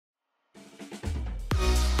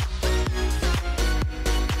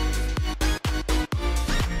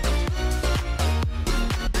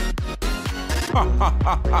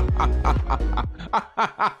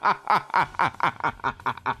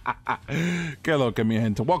Que lo que mi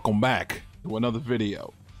gente, welcome back to another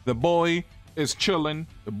video. The boy is chilling,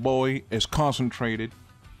 the boy is concentrated,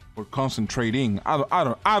 or concentrating.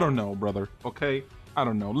 I don't know, brother, okay? I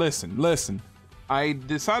don't know. Listen. I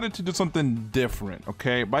decided to do something different,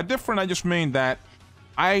 okay? By different, I just mean that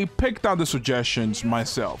I picked out the suggestions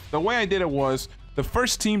myself. The way I did it was, the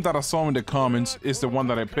first team that I saw in the comments is the one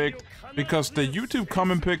that I picked, because the YouTube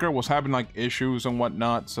comment picker was having like issues and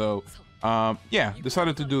whatnot, so yeah,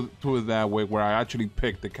 decided to do it that way, where I actually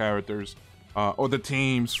picked the characters or the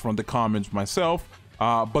teams from the comments myself.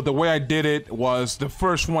 But the way I did it was the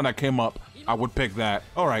first one that came up, I would pick that.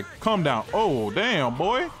 All right, calm down. Oh, damn,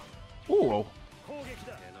 boy. Ooh.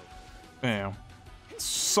 Damn.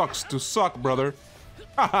 Sucks to suck, brother.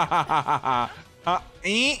 Come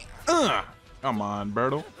on,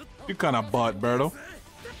 Berto. You kind of butt, Berto.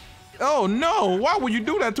 Oh, no. Why would you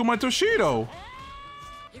do that to my Toshido?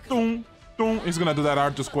 Doom, doom. He's going to do that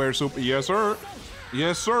R to square soup. Yes, sir.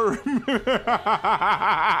 Yes, sir.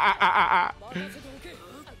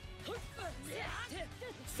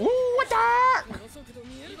 Ooh, what the?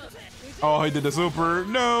 Oh, he did the super.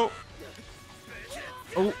 No.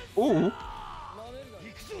 Oh, ooh.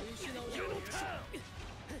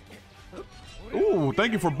 Ooh,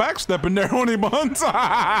 thank you for backstepping there, honey buns.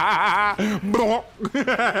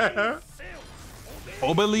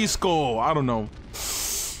 Obelisco. I don't know.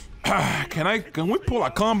 Can we pull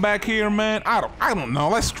a comeback here, man? I don't know.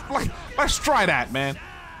 Let's try that, man.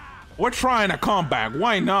 We're trying a comeback.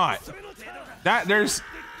 Why not?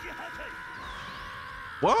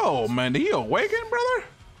 Whoa, man, did he awaken, brother?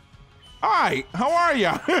 Hi, how are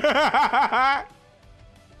ya?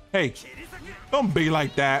 Hey, don't be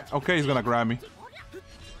like that. Okay, he's gonna grab me.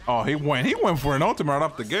 Oh, he went for an ultimate right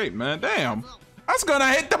off the gate, man. Damn, that's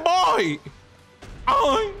gonna hit the boy.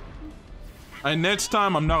 Oh. And next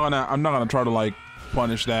time, I'm not gonna try to like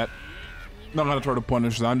punish that. I'm not gonna try to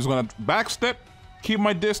punish that. I'm just gonna backstep, keep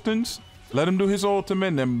my distance, let him do his ultimate,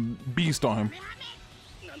 and then beast on him.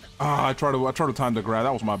 Ah, I tried to time the grab.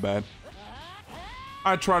 That was my bad.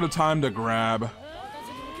 I tried to time the grab.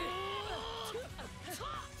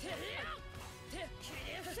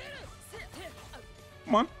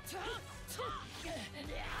 Come on.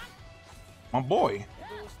 My boy.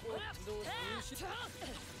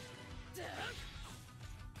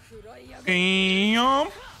 Damn.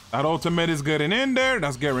 That ultimate is getting in there.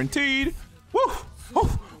 That's guaranteed. Woof,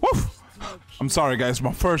 woof, woof. I'm sorry, guys.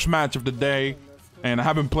 My first match of the day. And I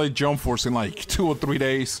haven't played Jump Force in like 2 or 3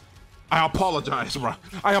 days. I apologize, bro.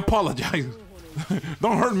 I apologize.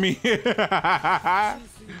 Don't hurt me.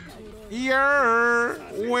 Yeah.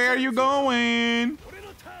 Where are you going?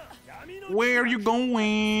 Where are you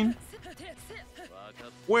going?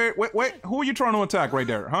 Wait. Who are you trying to attack right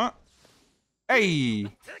there, huh? Hey,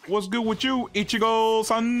 what's good with you,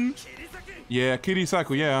 Ichigo-san? Yeah,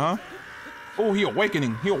 Kirisaku, yeah, huh? Oh, he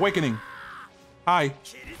awakening. Hi.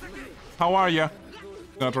 How are ya?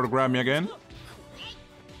 Gonna try to grab me again?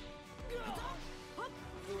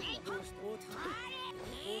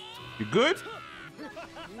 You good?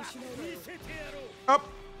 Up.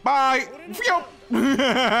 Bye.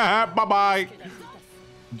 Bye-bye.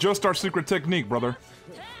 Just our secret technique, brother.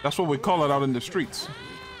 That's what we call it out in the streets.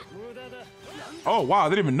 Oh, wow. I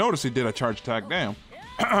didn't even notice he did a charge attack. Damn.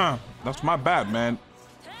 That's my bad, man.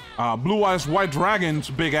 Blue Eyes White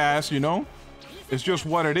Dragon's big ass, you know? It's just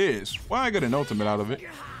what it is. Well, I get an ultimate out of it.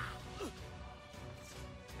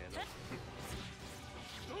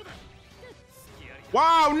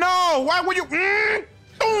 Wow, no! Why would you?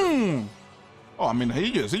 Boom! Oh, I mean,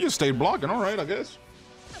 he just stayed blocking. All right, I guess.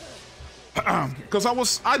 Cause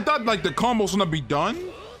I thought like the combo's gonna be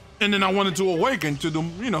done, and then I wanted to awaken to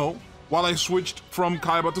them, you know, while I switched from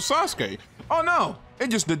Kaiba to Sasuke. Oh no, it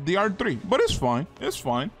just did the R3, but it's fine. It's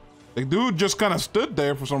fine. The dude just kind of stood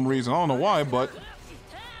there for some reason. I don't know why, but...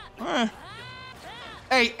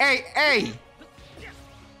 Hey!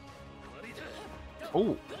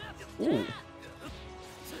 Oh. Ooh.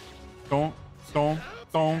 Don't.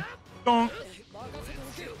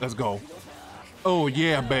 Let's go. Oh,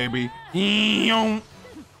 yeah, baby.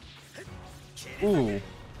 Ooh.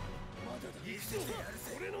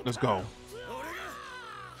 Let's go.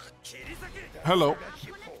 Hello.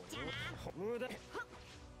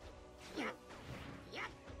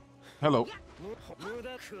 Hello.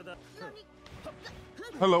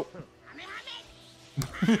 Hello.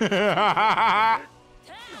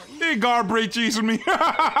 He garbage cheesed me.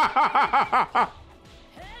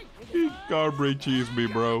 He garbage cheesed me,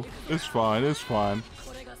 bro. It's fine. It's fine.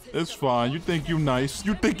 It's fine. You think you nice.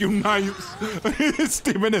 You think you nice.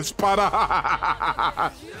 Steven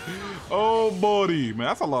Espada. Oh, buddy. Man,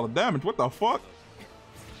 that's a lot of damage. What the fuck?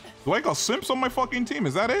 Do I got simps on my fucking team?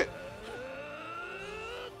 Is that it?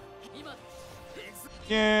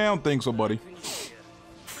 Yeah, I don't think so, buddy.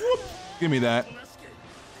 Whoop. Give me that.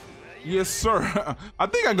 Yes, sir. I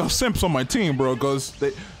think I got simps on my team, bro, because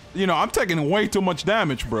they, you know, I'm taking way too much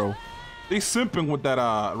damage, bro. They simping with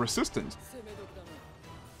that resistance.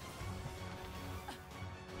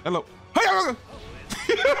 Hello.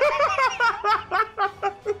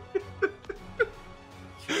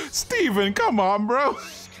 Steven, come on, bro.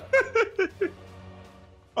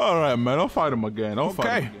 All right, man. I'll fight him again.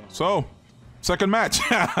 Okay. So, second match.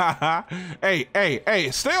 Hey,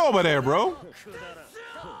 stay over there, bro.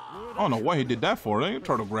 I don't know what he did that for. They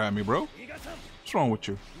try to grab me, bro. What's wrong with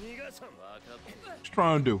you? What you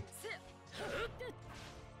trying to do?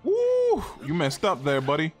 Woo! You messed up there,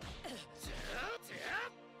 buddy.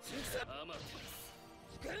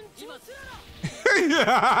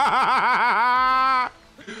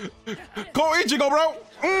 Go Ichigo, bro.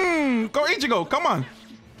 Go Ichigo. Come on.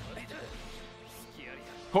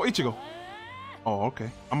 Go Ichigo. Oh, okay.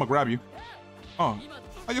 I'm gonna grab you. Oh,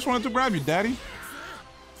 I just wanted to grab you, daddy.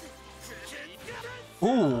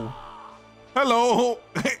 Ooh. Hello.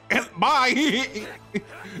 Bye.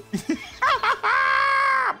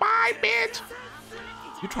 Bye, bitch.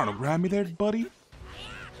 You trying to grab me there, buddy?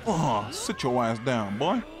 Oh, sit your ass down,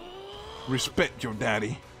 boy. Respect your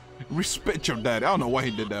daddy. Respect your daddy. I don't know what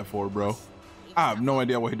he did that for, bro. I have no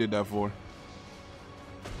idea what he did that for.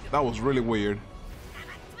 That was really weird.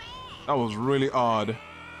 That was really odd.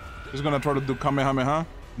 He's gonna try to do Kamehameha?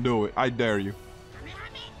 Do it. I dare you.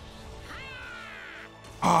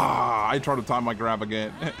 Ah, I tried to time my grab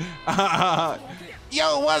again.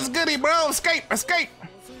 Yo, what's goody, bro? Escape, escape.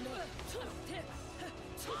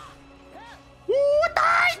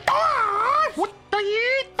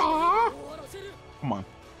 Come on.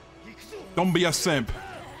 Don't be a simp.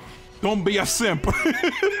 Don't be a simp.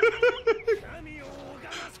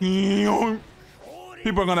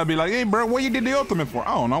 People are gonna be like, hey, bro, what you did the ultimate for?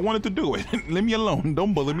 I don't know. I wanted to do it. Leave me alone.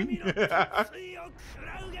 Don't bully me.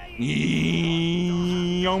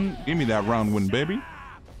 Give me that round win, baby.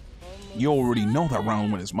 You already know that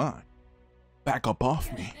round win is mine. Back up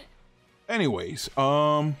off me. Anyways,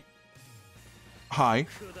 hi.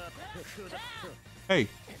 Hey.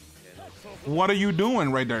 What are you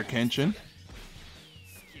doing right there, Kenshin?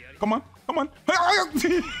 Come on, come on.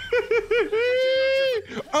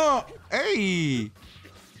 Hey.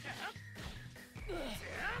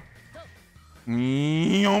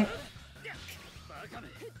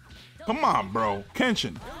 Come on, bro.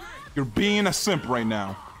 Kenshin, you're being a simp right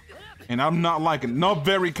now. And I'm not liking it. Not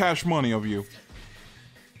very cash money of you.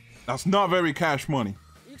 That's not very cash money.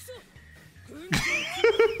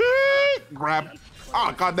 Grab.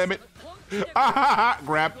 Ah, God damn it.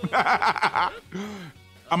 Grab.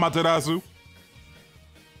 Amaterasu.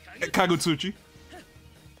 Kagutsuchi.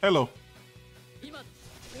 Hello.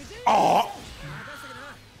 Oh.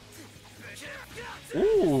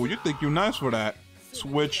 Ooh, you think you're nice for that.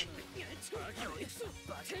 Switch.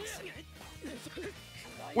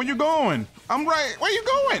 Where you going? I'm right. Where you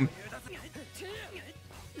going?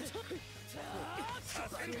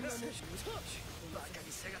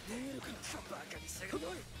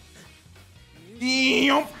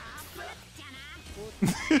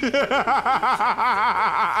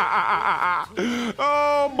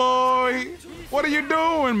 Oh boy, what are you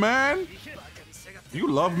doing, man? You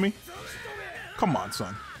love me? Come on,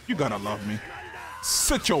 son. You gotta love me.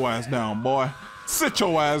 Sit your ass down, boy. Sit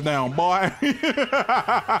your ass down, boy.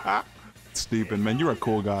 Stephen, man, you're a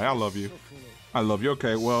cool guy. I love you. I love you.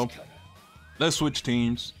 Okay, well, let's switch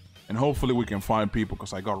teams, and hopefully we can find people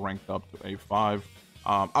because I got ranked up to A5.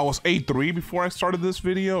 I was A3 before I started this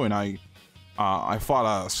video, and I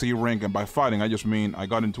fought a C rank, and by fighting, I just mean I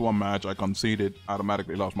got into a match, I conceded,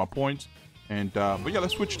 automatically lost my points, and but yeah,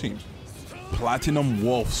 let's switch teams. Platinum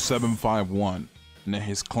Wolf 751, and then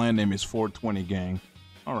his clan name is 420 Gang.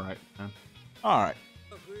 All right, man.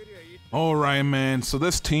 All right, man. So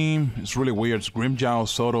this team is really weird. It's Grimjow,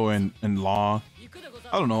 Soto, and Law.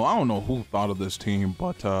 I don't know who thought of this team,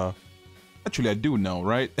 but actually I do know,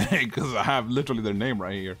 right? Because I have literally their name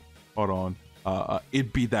right here. Hold on.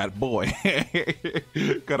 It be that boy.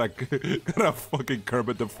 got a fucking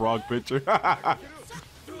Kermit the Frog picture.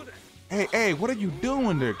 Hey, what are you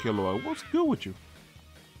doing there, Killua? What's good with you?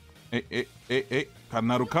 Hey,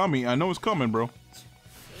 Narukami, I know it's coming, bro.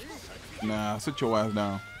 Nah, sit your ass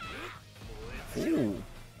down. Ooh.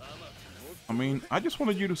 I mean, I just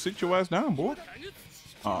wanted you to sit your ass down, boy.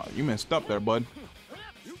 You messed up there, bud.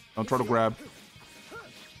 Don't try to grab.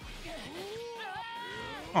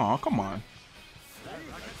 Oh, come on.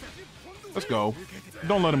 Let's go.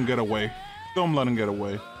 Don't let him get away. Don't let him get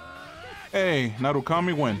away. Hey,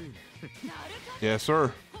 Narukami win. Yes,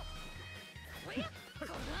 sir.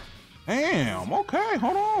 Damn, okay,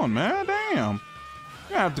 hold on, man. Damn. You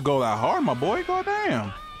don't have to go that hard, my boy. God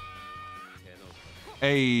damn.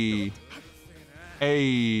 Hey.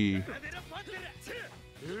 Hey.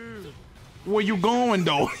 Where you going,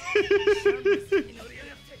 though?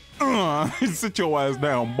 Sit your ass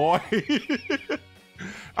down, boy.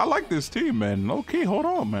 I like this team, man. Okay, hold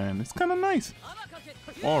on, man. It's kind of nice.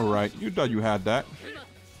 All right, you thought you had that.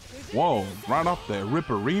 Whoa, right up there.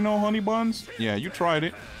 Ripperino, honey buns? Yeah, you tried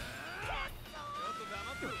it.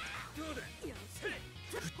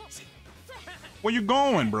 Where you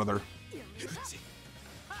going, brother?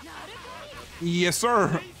 Yes,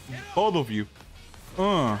 sir. Both of you.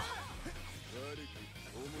 Oh,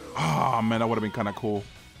 man, that would have been kind of cool.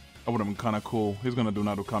 That would have been kind of cool. He's going to do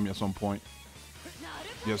Narukami at some point.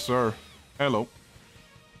 Yes, sir. Hello.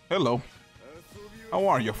 Hello. How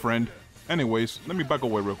are you, friend? Anyways, let me back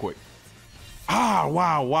away real quick. Ah,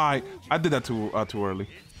 wow, why? I did that too early.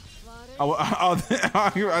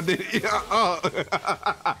 I did.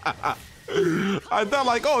 I thought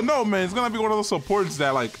like, oh no, man, it's gonna be one of those supports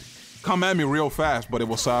that like come at me real fast, but it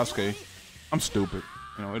was Sasuke. I'm stupid.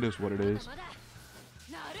 You know, it is what it is.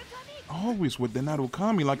 Always with the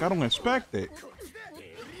Narukami, like I don't expect it.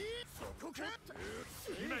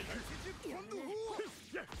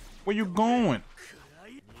 Where you going?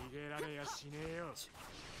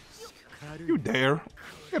 You dare?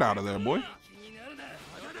 Get out of there, boy.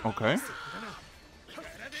 Okay.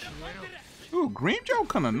 Ooh, Green Joe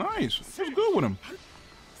kind of nice. What's good with him?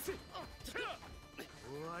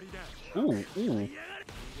 Ooh, ooh.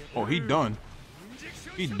 Oh, he done.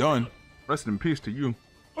 He done. Rest in peace to you.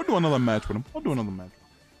 I'll do another match with him. I'll do another match.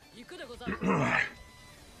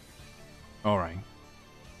 All right.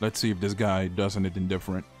 Let's see if this guy does anything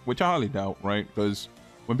different, which I highly doubt, right? Because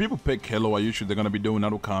when people pick Killua, usually they're gonna be doing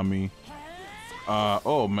Narukami.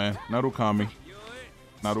 Oh man, Narukami.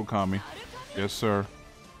 Narukami. Yes, sir.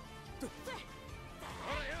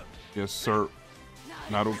 Yes, sir.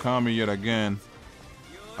 Narukami yet again.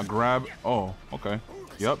 A grab. Oh, okay.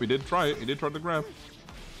 Yep, he did try it. He did try to grab.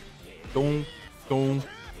 Boom, boom,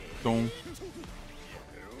 boom.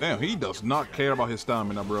 Damn, he does not care about his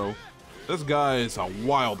stamina, bro. This guy is a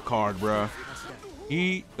wild card, bro.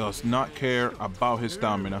 He does not care about his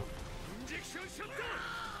stamina.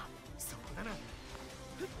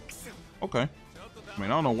 Okay. I mean,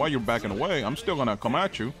 I don't know why you're backing away. I'm still gonna come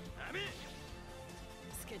at you.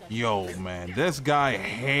 Yo, man, this guy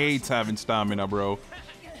hates having stamina, bro.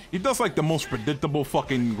 He does like the most predictable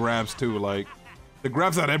fucking grabs too, like the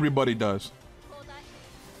grabs that everybody does.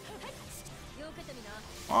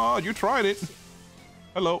 Oh, you tried it.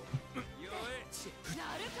 Hello.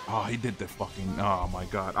 Oh, he did the fucking, oh my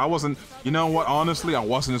god. I wasn't, you know what, honestly, I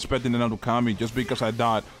wasn't expecting the Narukami just because I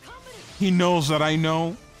thought he knows that I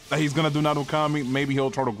know that he's gonna do Narukami. Maybe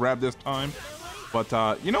he'll try to grab this time. But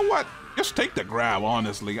you know what? Just take the grab,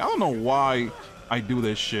 honestly. I don't know why I do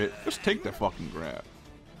this shit. Just take the fucking grab.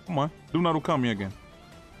 Come on, do Narukami again.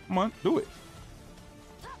 Come on, do it.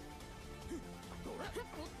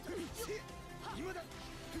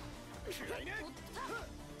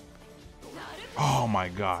 Oh my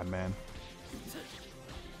god, man.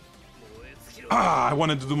 Ah, I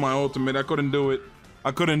wanted to do my ultimate. I couldn't do it.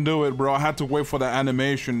 I couldn't do it, bro. I had to wait for the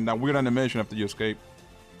animation, that weird animation after you escape.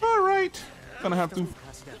 All right. Gonna have to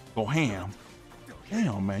go ham.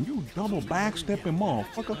 Damn, man. You double backstepping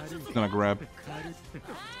motherfucker. He's gonna grab.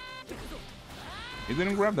 He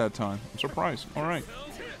didn't grab that time. I'm surprised. All right.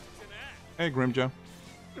 Hey, Grimjaw.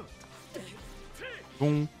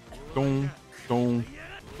 Boom, boom, boom,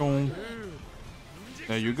 boom.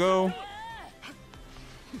 There you go.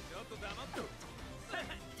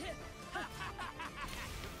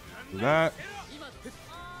 Do that.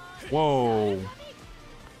 Whoa.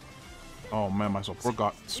 Oh man, my support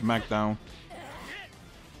got smacked down.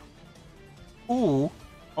 Ooh.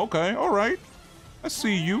 Okay, alright. I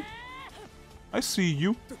see you. I see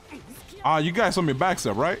you. Ah, you guys on me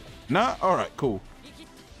backstep, right? Nah? Alright, cool.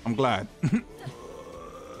 I'm glad.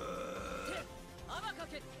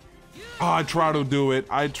 Oh, I try to do it.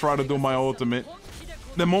 I try to do my ultimate.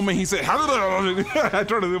 The moment he said, I tried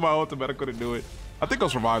to do my ultimate, I couldn't do it. I think I'll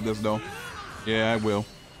survive this though. Yeah, I will.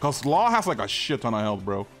 Cause Law has like a shit ton of health,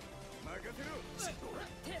 bro.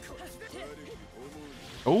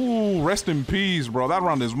 Ooh, rest in peace, bro. That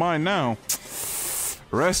round is mine now.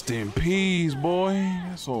 Rest in peace, boy.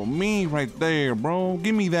 That's all me right there, bro.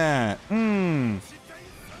 Give me that.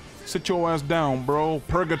 Sit your ass down, bro.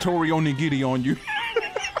 Purgatory onigiri on you.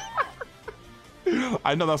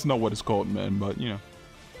 I know that's not what it's called, man, but you know.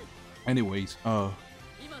 Anyways,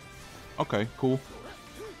 okay, cool.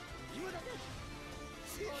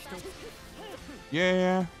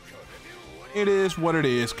 Yeah. It is what it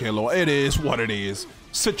is, Killua. It is what it is.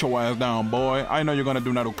 Sit your ass down, boy. I know you're gonna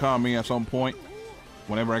do Narukami at some point.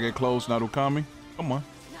 Whenever I get close, Narukami. Come on.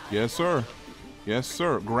 Yes, sir. Yes,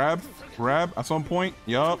 sir. Grab at some point.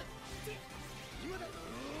 Yup.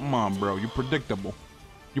 Come on, bro. You're predictable.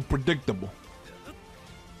 You're predictable.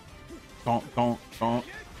 Don't.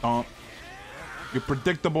 You're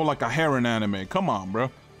predictable like a heron anime. Come on, bro.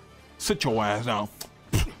 Sit your ass down.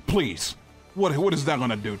 Please. What is that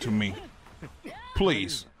gonna do to me?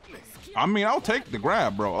 Please. I mean, I'll take the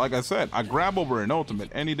grab, bro. Like I said, I grab over an ultimate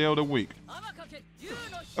any day of the week.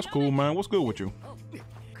 That's cool, man. What's good with you?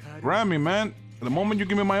 Grab me, man. The moment you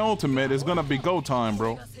give me my ultimate, it's gonna be go time,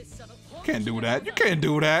 bro. Can't do that. You can't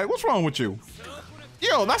do that. What's wrong with you?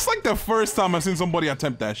 Yo, that's like the first time I've seen somebody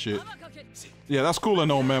attempt that shit. Yeah, that's cool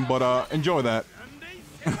and all, man, but enjoy that.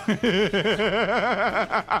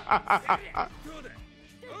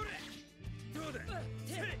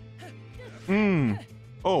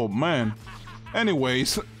 Oh, man.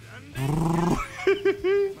 Anyways.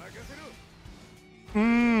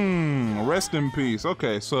 Rest in peace.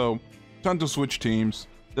 Okay, so time to switch teams.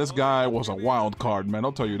 This guy was a wild card, man.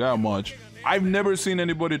 I'll tell you that much. I've never seen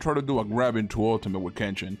anybody try to do a grab into ultimate with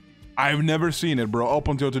Kenshin. I've never seen it, bro, up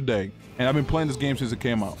until today. And I've been playing this game since it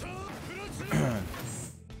came out.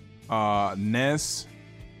 Ness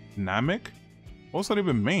Namek? What's that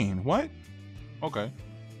even mean? What? Okay.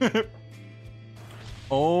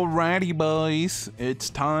 Alrighty, boys. It's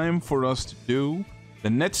time for us to do the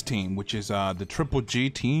next team, which is the Triple G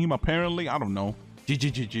team, apparently. I don't know.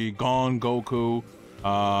 GGGG, Gon, Goku,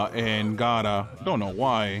 and Gata. Don't know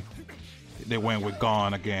why they went with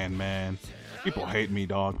Gon again, man. People hate me,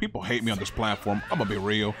 dog. People hate me on this platform. I'm gonna be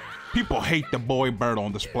real. People hate the boy Berto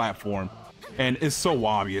on this platform. And it's so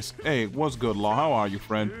obvious. Hey, what's good, Law? How are you,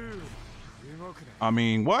 friend? I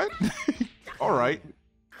mean, what? Alright.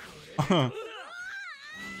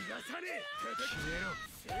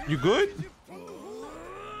 You good?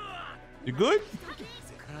 You good?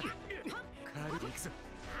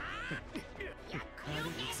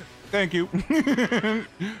 Thank you.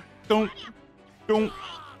 Don't.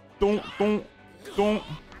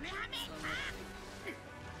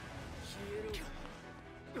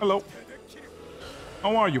 Hello.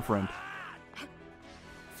 How are you, friend?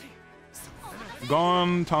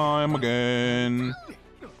 Gone time again.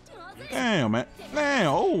 Damn, man. Damn.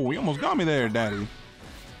 Oh, you almost got me there, daddy.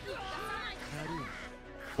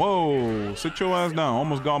 Whoa. Sit your ass down.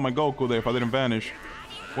 Almost got my Goku there if I didn't vanish.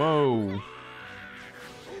 Whoa.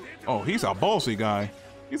 Oh, he's a ballsy guy.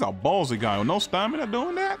 He's a ballsy guy with no stamina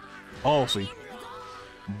doing that. Ballsy.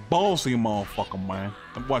 Ballsy motherfucker, man.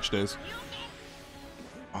 Watch this.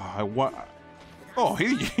 What? Oh,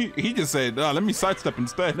 he just said, let me sidestep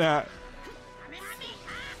instead.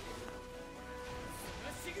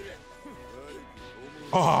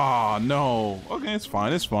 Oh, no. Okay, it's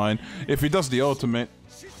fine. It's fine. If he does the ultimate,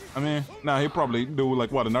 I mean, nah, he'll probably do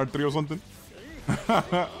like, what, an R3 or something?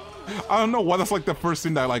 I don't know why that's like the first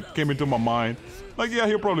thing that like came into my mind. Like, yeah,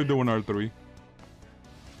 he'll probably do an R3.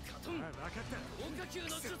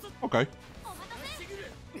 Okay.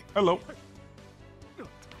 Hello.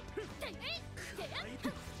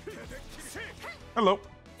 Hello.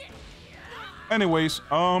 Anyways,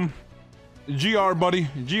 GR, buddy.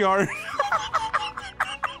 GR.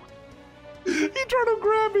 He tried to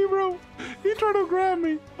grab me, bro. He tried to grab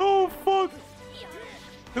me. Oh, fuck.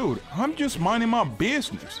 Dude, I'm just minding my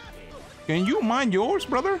business. Can you mind yours,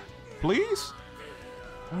 brother? Please?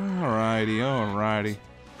 Alrighty, alrighty.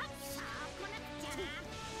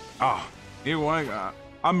 Ah, here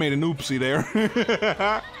I made an oopsie there.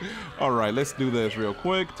 Alright, let's do this real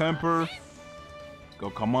quick. Temper. Let's go,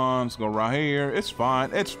 come on. Let's go right here. It's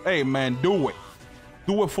fine. Hey, man, do it.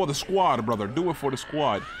 Do it for the squad, brother. Do it for the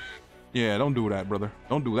squad. Yeah, don't do that, brother.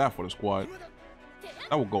 Don't do that for the squad.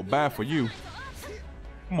 That will go bad for you.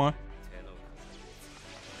 Come on.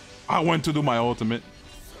 I went to do my ultimate.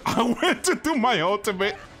 I went to do my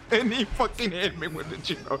ultimate, and he fucking hit me with the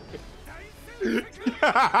Chino.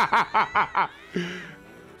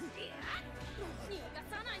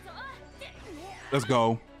 Let's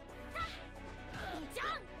go.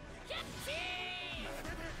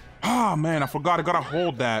 Ah, man, I forgot. I gotta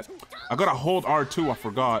hold that. I gotta hold R2. I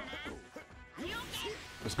forgot.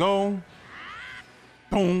 Let's go.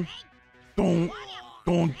 Boom. Boom.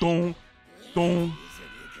 Boom. Boom. Boom.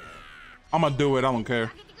 I'm gonna do it. I don't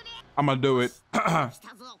care. I'm gonna do it.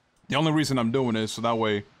 The only reason I'm doing this so that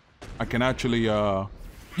way I can actually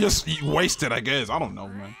just waste it, I guess. I don't know,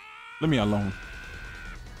 man. Leave me alone.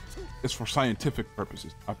 It's for scientific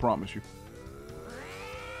purposes, I promise you.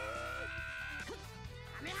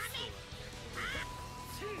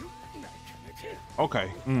 Okay.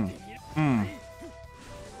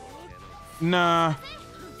 Nah.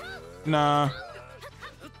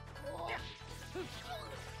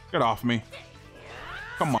 Get off me.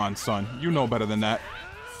 Come on, son. You know better than that.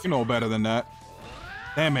 You know better than that.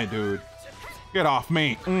 Damn it, dude. Get off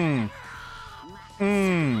me. Damn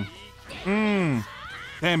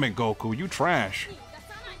it, Goku. You trash.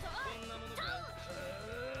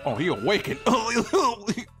 Oh, he awakened.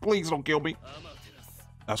 Please don't kill me.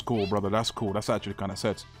 That's cool, brother. That's cool. That's actually kind of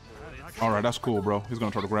sets. All right, that's cool, bro. He's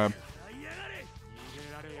gonna try to grab.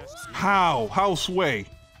 How sway,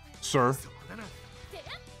 sir?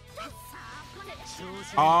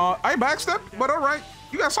 I backstepped, but all right.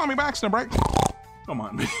 You guys saw me backstep, right? Come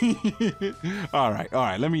on. All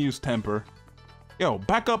right. Let me use temper. Yo,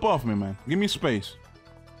 back up off me, man. Give me space.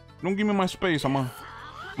 Don't give me my space. I'm gonna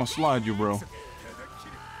slide you, bro.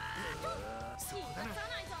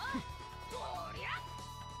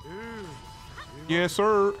 Yes,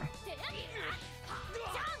 sir.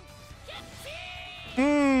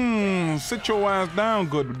 Sit your ass down,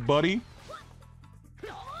 good buddy.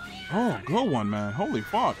 Oh, good one, man. Holy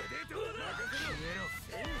fuck.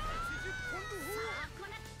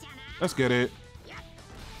 Let's get it.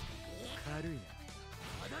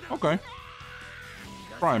 Okay.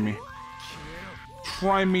 Try me.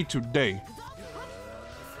 Try me today.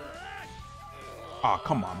 Ah,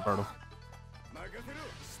 come on, Berto.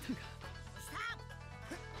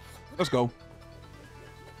 Let's go.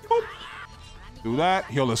 Boop. Do that.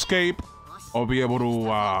 He'll escape. I'll be able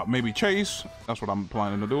to maybe chase. That's what I'm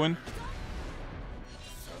planning on doing.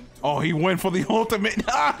 Oh, he went for the ultimate.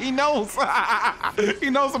 He knows.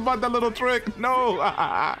 He knows about that little trick. No.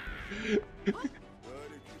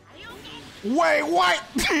 Wait, what?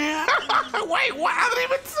 Wait, what? I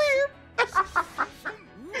didn't even see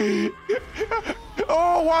him.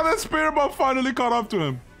 Oh, wow, that spirit bomb finally caught up to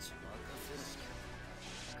him.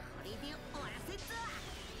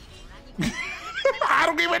 I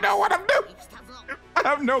don't even know what I'm doing. I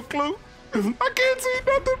have no clue. I can't see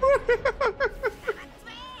nothing, bro.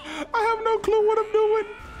 I have no clue what I'm doing.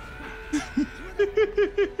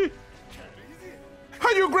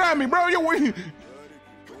 How you grab me, bro? You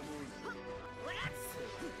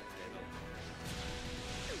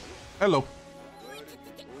Hello.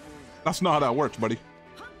 That's not how that works, buddy.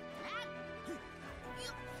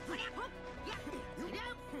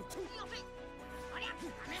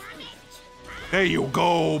 There you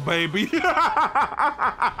go, baby.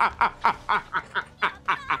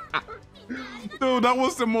 Dude, that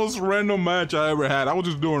was the most random match I ever had. I was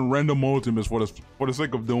just doing random ultimates for the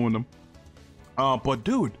sake of doing them. But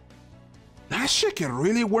dude, that shit can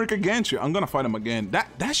really work against you. I'm gonna fight him again.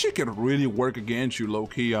 That shit can really work against you, low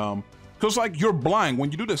key. Cause like you're blind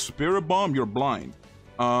when you do the spirit bomb, you're blind.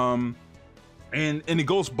 And it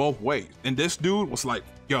goes both ways. And this dude was like,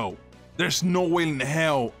 yo, there's no way in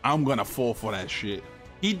hell I'm gonna fall for that shit.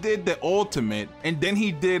 He did the ultimate, and then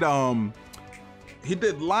he did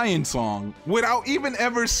Lion Song without even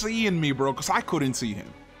ever seeing me, bro, because I couldn't see him.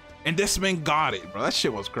 And this man got it, bro. That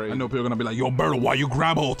shit was crazy. I know people are gonna be like, yo, Berto, why you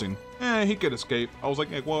grab ulting? He could escape. I was like,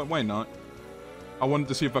 hey, well, why not? I wanted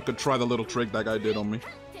to see if I could try the little trick that guy did on me.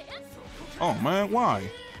 Oh, man, why?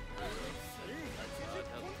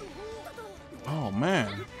 Oh,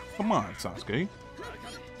 man. Come on, Sasuke.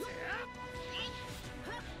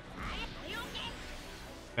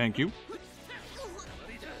 Thank you.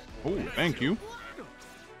 Oh, thank you.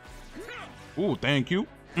 Oh, thank you.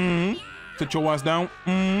 Sit your ass down.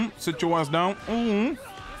 Sit your ass down.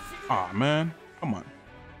 Ah, man. Come on.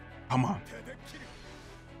 Come on.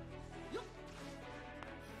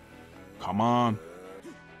 Come on.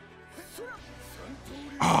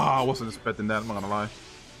 Ah, I wasn't expecting that. I'm not gonna lie.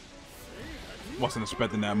 Wasn't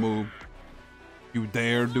expecting that move. You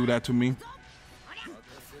dare do that to me?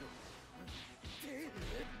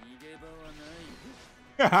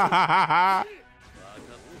 No.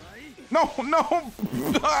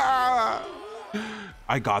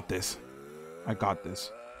 I got this. I got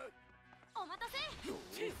this.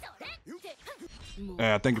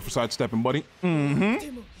 Yeah, thank you for sidestepping, buddy.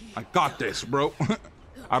 I got this, bro.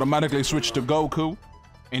 Automatically switch to Goku.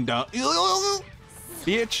 And bitch,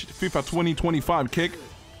 FIFA 2025 kick.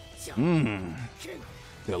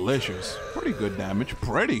 Delicious. Pretty good damage.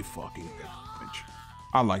 Pretty fucking good damage.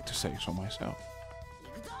 I like to say so myself.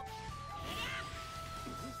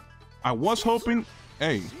 I was hoping,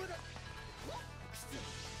 hey,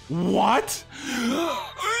 What?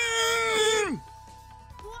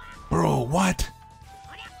 Bro, what?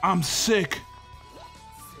 I'm sick.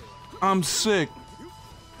 I'm sick.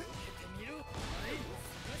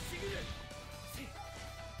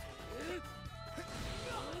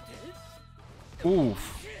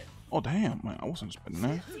 Oof. Oh, damn, man. I wasn't expecting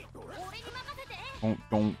that.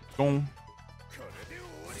 Don't.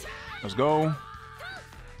 Let's go.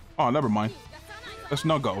 Oh, never mind. Let's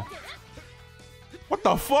not go. What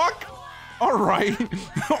the fuck? All right.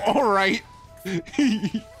 All right.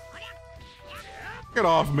 Get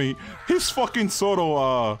off me. His fucking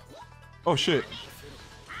Soto, oh, shit.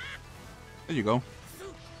 There you go.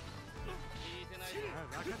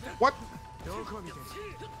 What?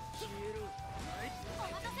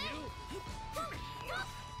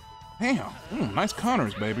 Damn. Nice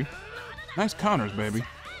counters, baby. Nice counters, baby.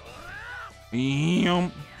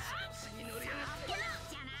 Damn.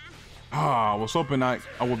 Ah, I was hoping I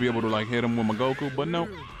would be able to like hit him with my Goku, but no.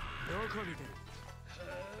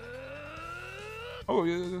 Oh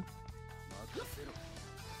yeah.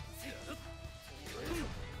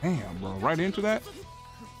 Damn, bro, right into that.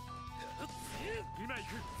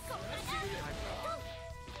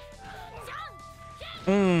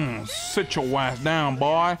 Sit your ass down,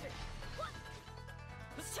 boy.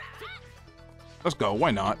 Let's go.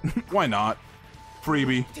 Why not? Why not?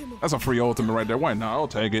 Freebie. That's a free ultimate right there. Why not? I'll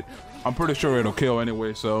take it. I'm pretty sure it'll kill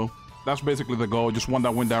anyway, so that's basically the goal. Just one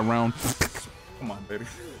that win that round. Come on, baby.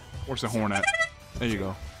 Where's the horn at? There you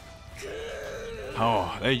go.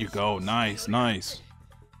 Oh, there you go. Nice, nice.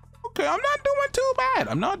 Okay, I'm not doing too bad.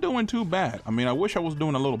 I'm not doing too bad. I mean, I wish I was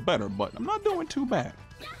doing a little better, but I'm not doing too bad.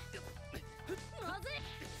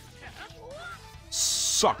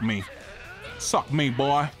 Suck me. Suck me,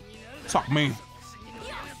 boy. Suck me.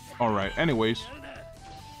 All right, anyways.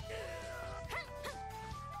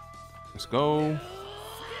 Let's go.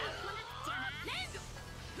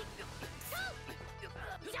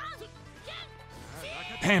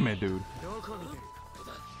 Damn it, dude.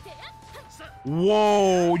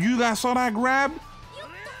 Whoa, you guys saw that grab?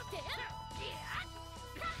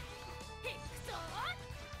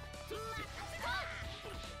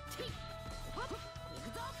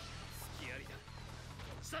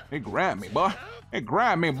 He grabbed me, boy. He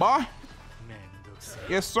grabbed me, boy.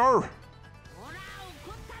 Yes, sir.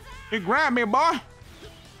 He grabbed me, boy.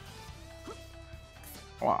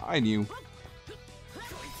 Oh, I knew.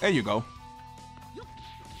 There you go.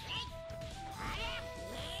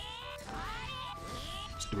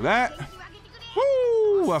 Let's do that.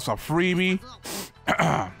 Woo! That's a freebie.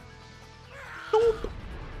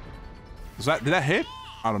 Did that hit?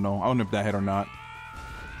 I don't know. I don't know if that hit or not.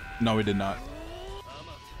 No, it did not.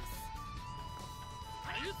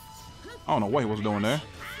 I don't know what he was doing there.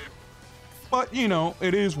 But, you know,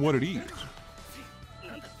 it is what it is.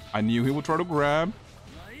 I knew he would try to grab.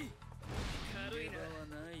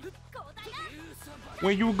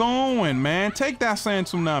 Where you going, man? Take that Sand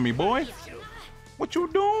Tsunami, boy. What you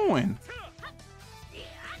doing?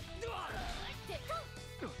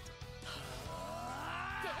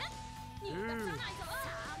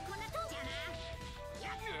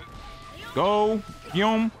 Go,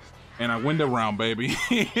 yum. And I win the round, baby.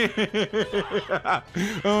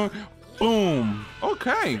 Boom.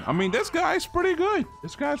 Okay. I mean, this guy's pretty good.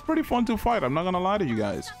 This guy's pretty fun to fight. I'm not gonna lie to you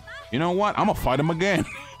guys. You know what? I'm gonna fight him again.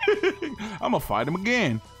 I'm gonna fight him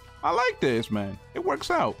again. I like this, man. It works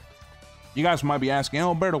out. You guys might be asking,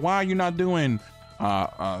 oh, Berto, why are you not doing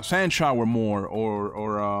sand shower more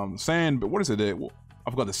or sand? What is it? I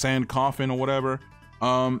forgot, the sand coffin or whatever.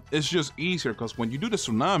 It's just easier because when you do the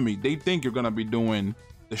tsunami, they think you're gonna be doing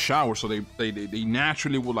the shower, so they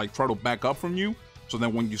naturally will like try to back up from you, so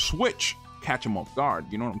then when you switch, catch them off guard.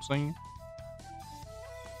 You know what I'm saying?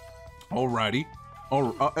 Alrighty.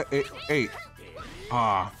 Hey.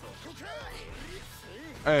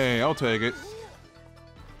 Hey, I'll take it.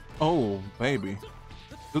 Oh, baby.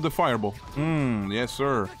 Do the fireball. Yes,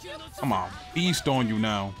 sir. Come on. Beast on you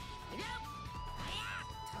now.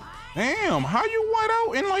 Damn, how you white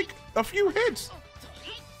out in like a few hits?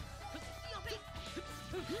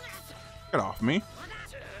 Get off me.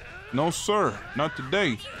 No, sir. Not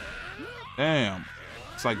today. Damn.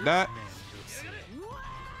 It's like that.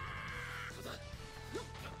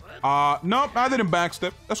 Nope, I didn't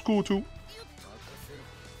backstep. That's cool, too.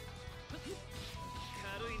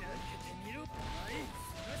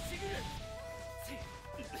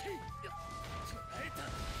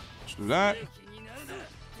 Let's do that.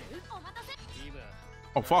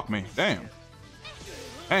 Oh, fuck me. Damn.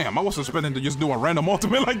 Damn, I wasn't expecting to just do a random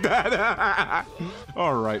ultimate like that.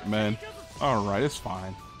 Alright, man. Alright, it's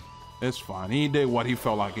fine. It's fine. He did what he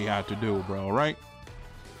felt like he had to do, bro, right?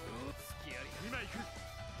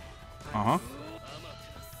 Uh-huh.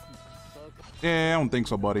 Yeah, I don't think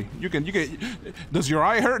so, buddy. You can. Does your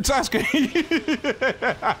eye hurt, Sasuke?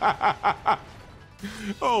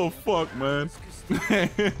 Oh, fuck, man.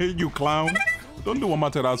 You clown. Don't do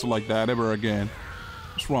Amaterasu like that ever again.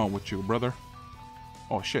 What's wrong with you, brother?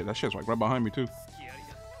 Oh, shit. That shit's like right behind me, too.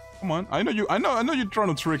 Come on. I know you're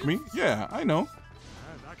trying to trick me. Yeah, I know.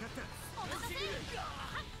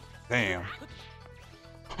 Damn.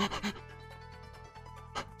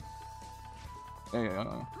 Hey,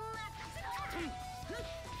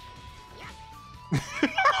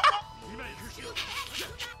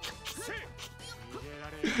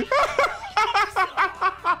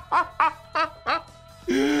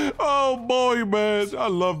 oh boy, man. I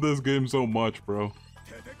love this game so much, bro.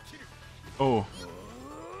 Oh.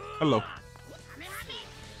 Hello.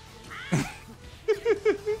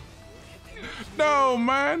 No,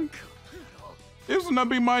 man. This is gonna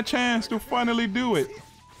be my chance to finally do it.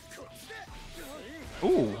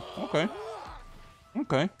 Ooh, okay.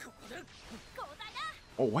 Okay.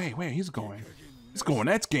 Oh, wait, he's going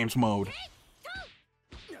X Games mode.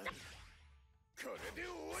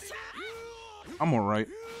 I'm alright.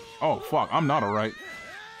 Oh, fuck, I'm not alright.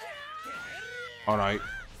 Alright.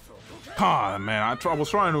 God, man, I was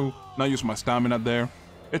trying to not use my stamina there.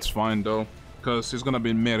 It's fine, though, because he's gonna be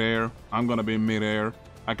in midair. I'm gonna be in midair.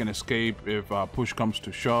 I can escape if push comes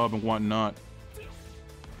to shove and whatnot.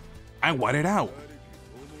 I wet it out.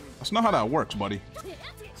 That's not how that works, buddy.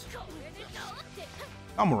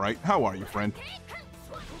 I'm alright. How are you, friend?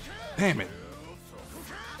 Damn it.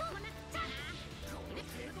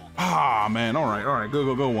 Ah, man. Alright. Good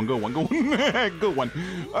one. Good one. Good one.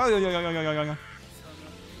 Oh, yeah.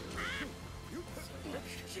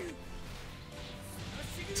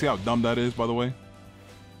 See how dumb that is, by the way?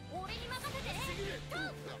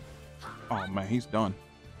 Oh, man. He's done.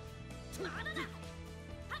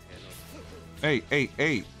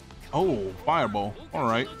 Hey. Oh, fireball. All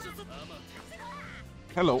right.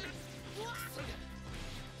 Hello.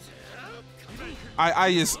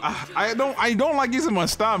 I don't like using my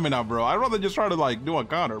stamina, bro. I'd rather just try to like do a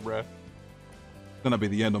counter, bro. It's gonna be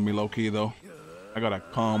the end of me, low key though. I gotta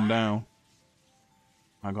calm down.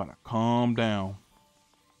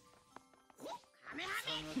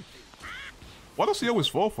 Why does he always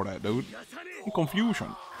fall for that, dude? I'm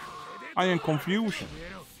confusion. I am confusion.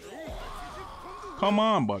 Come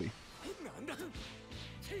on, buddy.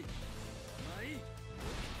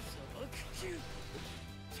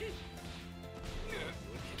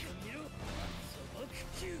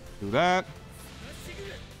 Do that.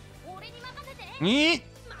 You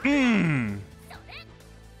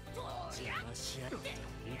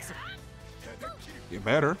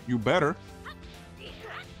better.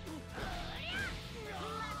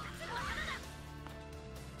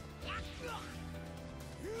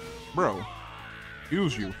 Bro,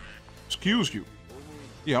 excuse you.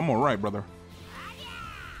 Yeah, I'm alright, brother.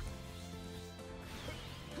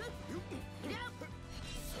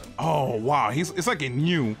 Oh wow, it's like a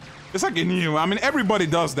new. I mean, everybody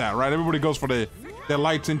does that, right? Everybody goes for the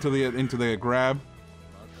lights into the grab.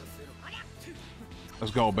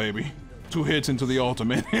 Let's go, baby. 2 hits into the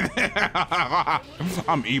ultimate.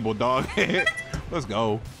 I'm evil, dog. Let's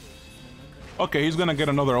go. Okay, he's gonna get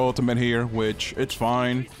another ultimate here, which it's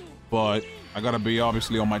fine, but I gotta be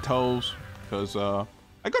obviously on my toes because I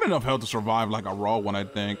got enough health to survive like a raw one, I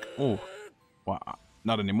think. Oh, wow,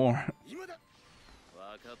 not anymore.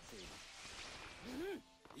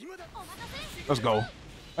 Let's go.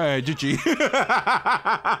 Hey, GG.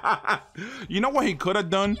 You know what he could have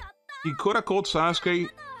done? He could have called Sasuke,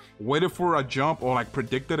 waited for a jump, or like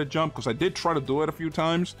predicted a jump, because I did try to do it a few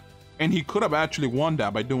times, and he could have actually won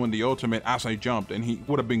that by doing the ultimate as I jumped, and he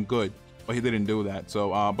would have been good, but he didn't do that.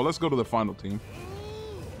 So, but let's go to the final team.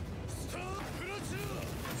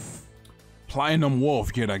 Platinum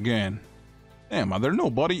Wolf yet again. Damn,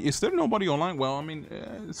 is there nobody online? Well, I mean,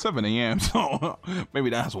 it's 7 a.m., so maybe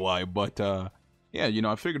that's why. But yeah, you know,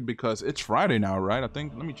 I figured because it's Friday now, right? I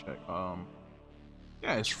think. Let me check.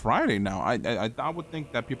 Yeah, it's Friday now. I would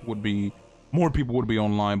think that more people would be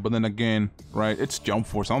online. But then again, right? It's Jump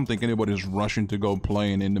Force. I don't think anybody's rushing to go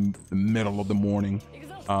playing in the middle of the morning,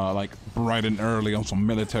 like bright and early on some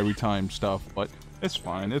military time stuff. But it's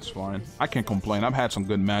fine. It's fine. I can't complain. I've had some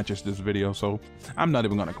good matches this video, so I'm not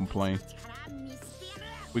even gonna complain.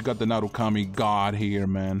 We got the Narukami God here,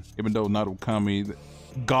 man. Even though Narukami,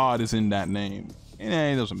 God is in that name.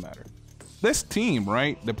 It doesn't matter. This team,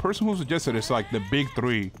 right? The person who suggested it's like the big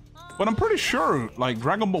 3. But I'm pretty sure, like,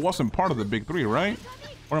 Dragon Ball wasn't part of the big 3, right?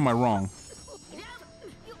 Or am I wrong?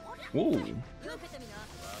 Whoa.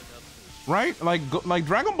 Right? Like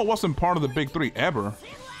Dragon Ball wasn't part of the big 3 ever.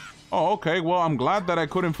 Oh, okay. Well, I'm glad that I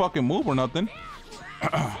couldn't fucking move or nothing.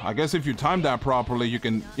 I guess if you time that properly, you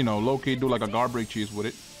can, you know, low-key do like a garbage cheese with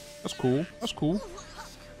it. That's cool. That's cool.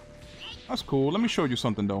 That's cool. Let me show you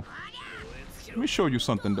something, though. Let me show you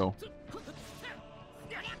something, though.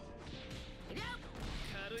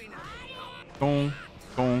 Boom.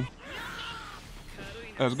 Boom.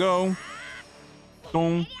 Let's go.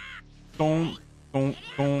 Boom. Boom. Boom.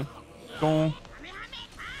 Boom.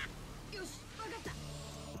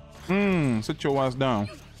 Boom. Sit your ass down.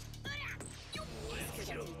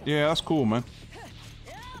 Yeah, that's cool, man.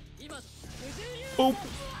 Boop.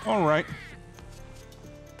 All right.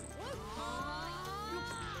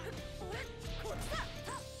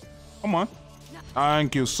 Come on.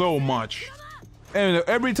 Thank you so much. And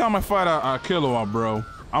every time I fight a Killua, bro,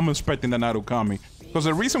 I'm expecting the Narukami. Because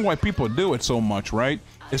the reason why people do it so much, right,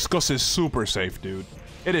 is because it's super safe, dude.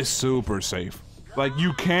 It is super safe. Like,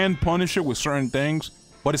 you can punish it with certain things,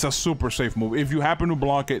 but it's a super safe move. If you happen to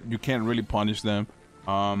block it, you can't really punish them.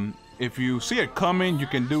 If you see it coming, you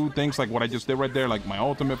can do things like what I just did right there, like my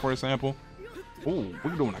ultimate, for example. Ooh,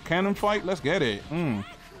 we're doing a cannon fight? Let's get it. And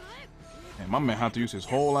my man had to use his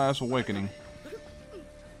whole ass awakening.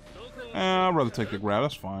 I'd rather take the grab,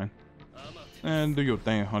 that's fine. And do your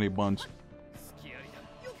thing, honey buns.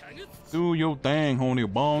 Do your thing, honey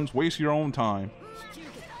buns. Waste your own time.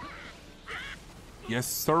 Yes,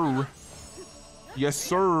 sir. Yes,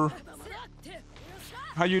 sir.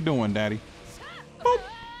 How you doing, daddy? Boop.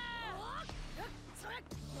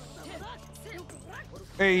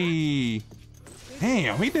 Hey.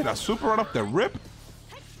 Damn, he did a super right up the rip.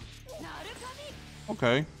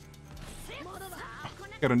 Okay.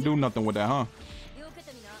 Couldn't do nothing with that, huh?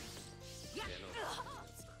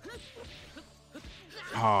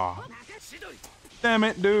 Ah. Damn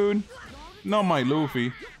it, dude. Not my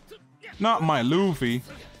Luffy. Not my Luffy.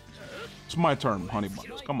 It's my turn, honey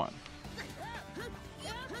buns. Come on.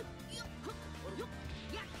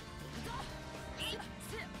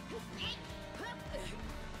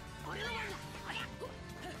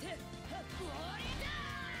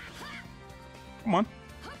 Come on.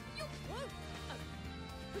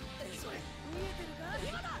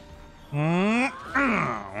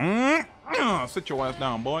 Sit your ass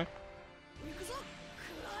down, boy.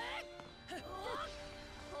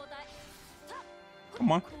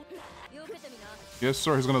 Come on. Yes,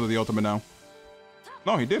 sir. He's gonna do the ultimate now.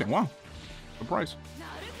 No, he didn't. Wow. Surprise.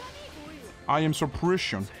 I am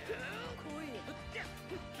suppression.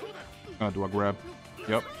 Gonna do a grab.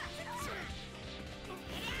 Yep.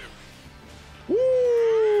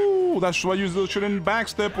 Woo! That's why you shouldn't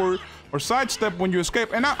backstep or sidestep when you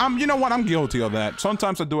escape. And I'm, you know what? I'm guilty of that.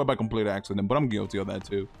 Sometimes I do it by complete accident, but I'm guilty of that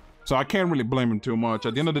too. So I can't really blame him too much.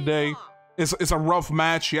 At the end of the day, it's a rough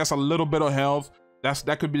match. He has a little bit of health.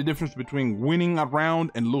 That could be the difference between winning a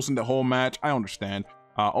round and losing the whole match. I understand.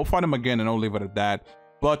 I'll fight him again and I'll leave it at that.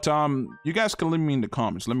 But you guys can leave me in the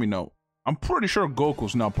comments. Let me know. I'm pretty sure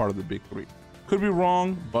Goku's now part of the big three. Could be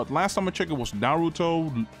wrong, but last time I checked, it was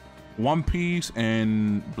Naruto, One Piece,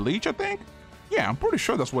 and Bleach, I think. Yeah, I'm pretty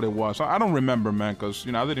sure that's what it was. I don't remember, man, because,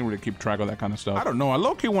 you know, I didn't really keep track of that kind of stuff. I don't know. I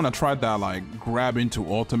low-key want to try that, like, grab into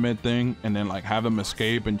ultimate thing and then, like, have him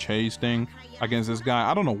escape and chase thing against this guy.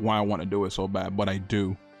 I don't know why I want to do it so bad, but I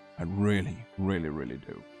do. I really, really, really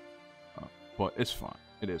do. But it's fine.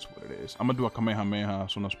 It is what it is. I'm going to do a Kamehameha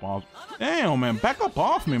as soon as possible. Damn, man. Back up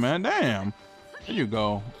off me, man. Damn. There you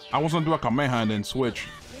go. I was going to do a Kamehameha and then switch.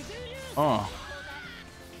 Oh.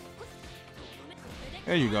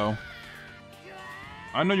 There you go.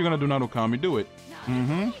 I know you're gonna do Narukami. Do it.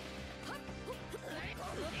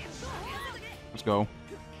 Let's go.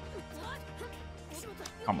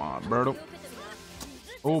 Come on, Berto.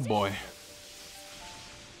 Oh boy.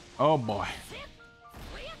 Oh boy.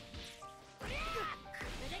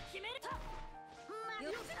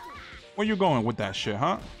 Where you going with that shit,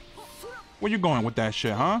 huh? Where you going with that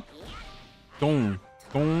shit, huh? Boom,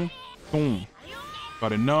 boom, boom.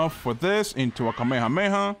 Got enough for this into a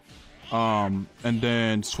Kamehameha. And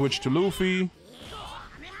then switch to Luffy.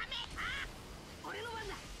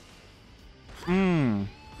 I'm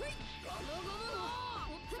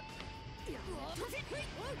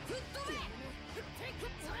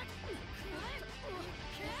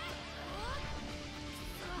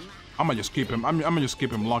gonna just keep him. I'm gonna just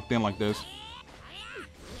keep him locked in like this.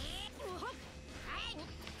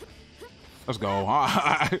 Let's go.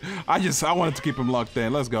 I wanted to keep him locked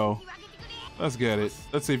in. Let's go. Let's get it.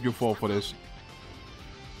 Let's see if you fall for this.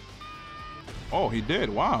 Oh, he did.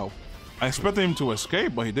 Wow. I expected him to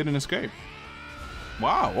escape, but he didn't escape.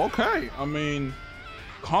 Wow. Okay. I mean,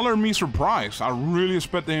 color me surprised. I really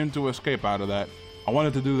expected him to escape out of that. I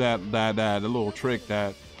wanted to do that little trick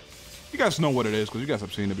that You guys know what it is because you guys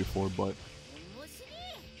have seen it before, but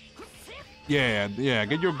yeah,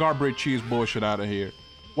 get your garbage cheese bullshit out of here.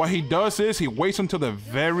 What he does is he waits until the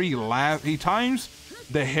very last. He times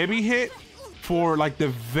the heavy hit for like the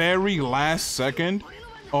very last second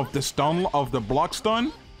of the stun, of the block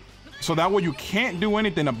stun, so that way you can't do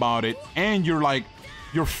anything about it, and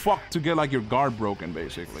you're fucked to get like your guard broken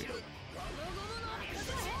basically.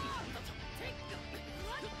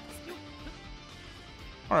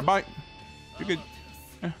 All right, bye. You could.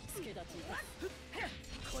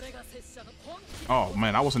 Oh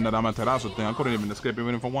man, I wasn't that Amaterasu thing. I couldn't even escape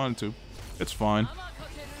even if I wanted to. It's fine.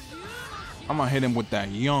 I'm gonna hit him with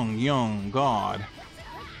that young god.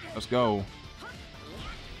 Let's go.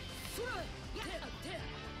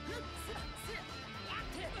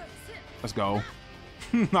 Let's go.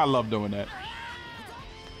 I love doing that.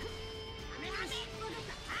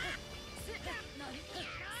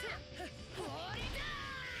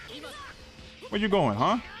 Where you going,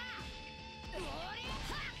 huh?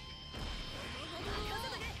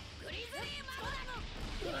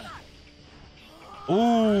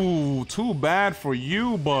 Ooh, too bad for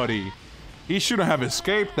you, buddy. He shouldn't have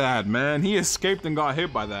escaped that, man. He escaped and got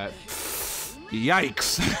hit by that.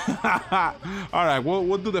 Yikes. All right,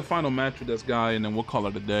 we'll do the final match with this guy, and then we'll call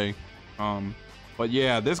it a day. But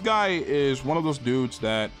yeah, this guy is one of those dudes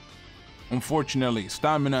that, unfortunately,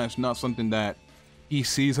 stamina is not something that he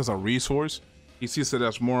sees as a resource. He sees it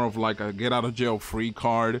as more of like a get out of jail free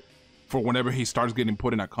card for whenever he starts getting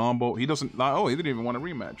put in a combo. He doesn't like, oh, he didn't even want a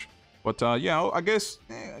rematch. But yeah, I guess,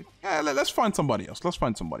 yeah, let's find somebody else. Let's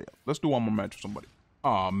find somebody else. Let's do one more match with somebody.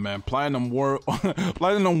 Oh man, Platinum Wolf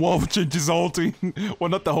changed his whole team. Well,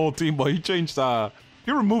 not the whole team, but he changed,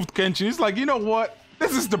 he removed Kenshin. He's like, you know what?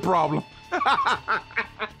 This is the problem.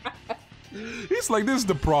 He's like, this is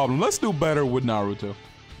the problem. Let's do better with Naruto.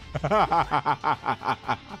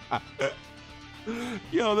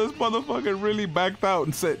 Yo, this motherfucker really backed out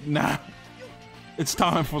and said, nah, it's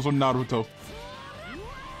time for some Naruto.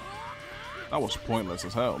 That was pointless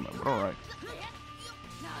as hell, man, but alright.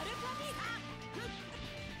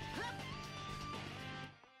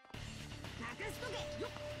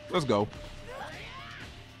 Let's go.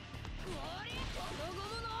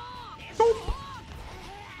 Boop.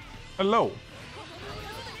 Hello.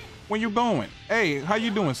 Where you going? Hey, how you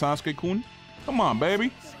doing, Sasuke-kun? Come on,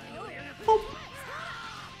 baby. Boop.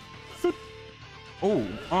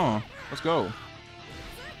 Oh, let's go.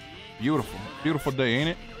 Beautiful. Beautiful day, ain't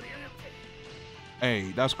it?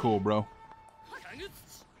 Hey, that's cool, bro.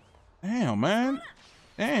 Damn, man.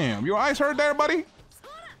 Damn, your eyes hurt there, buddy?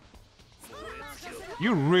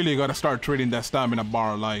 You really gotta start treating that stamina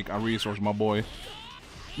bar like a resource, my boy.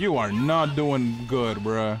 You are not doing good,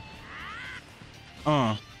 bruh.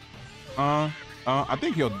 I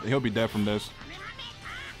think he'll be dead from this.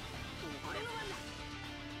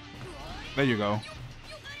 There you go.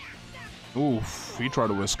 Oof, he tried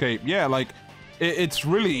to escape. Yeah, like, it's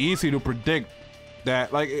really easy to predict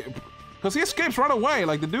that, like, because he escapes right away.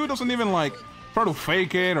 Like, the dude doesn't even, like, try to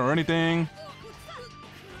fake it or anything.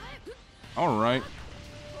 Alright.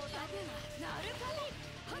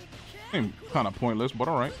 Seems kind of pointless, but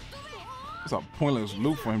alright. It's a pointless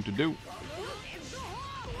loop for him to do.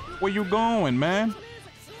 Where you going, man?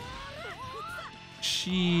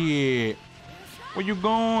 Shit. Where you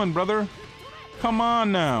going, brother? Come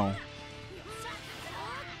on now.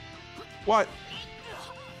 What?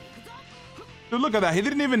 Dude, look at that. He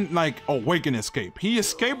didn't even, like, awaken escape. He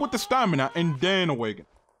escaped with the stamina and then awaken.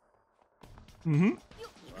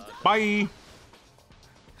 Bye.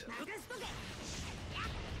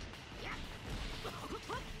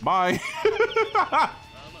 Bye.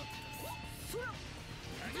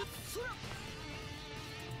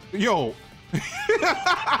 Yo.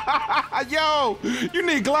 Yo, you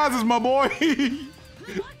need glasses, my boy.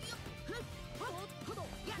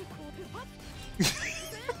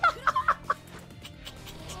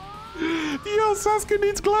 Yo, Sasuke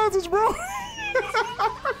needs glasses, bro.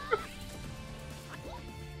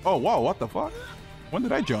 Oh, wow, what the fuck? When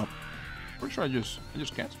did I jump? Pretty sure I just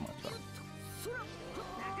canceled myself.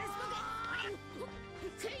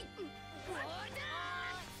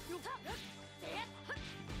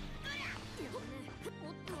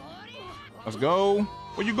 Let's go.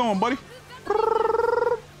 Where you going, buddy?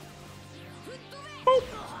 Boop.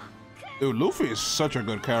 Dude, Luffy is such a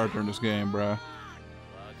good character in this game, bruh.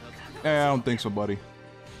 Yeah, I don't think so, buddy.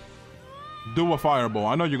 Do a fireball.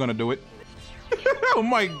 I know you're gonna do it. Oh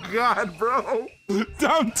my god, bro.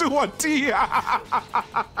 Down to a T.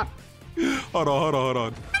 Hold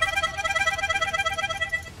on.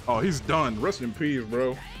 Oh, he's done. Rest in peace,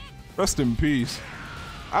 bro. Rest in peace.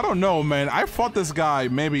 I don't know, man. I fought this guy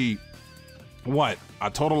maybe what, a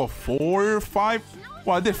total of 4 or 5?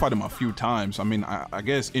 Well, I did fight him a few times. I mean, I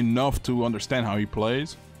guess enough to understand how he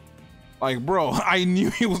plays. Like, bro, I knew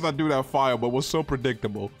he was not doing that fire, but it was so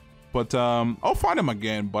predictable. But I'll fight him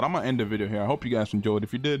again, but I'm gonna end the video here. I hope you guys enjoyed.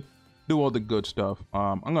 If you did, do all the good stuff.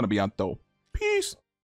 I'm gonna be out though.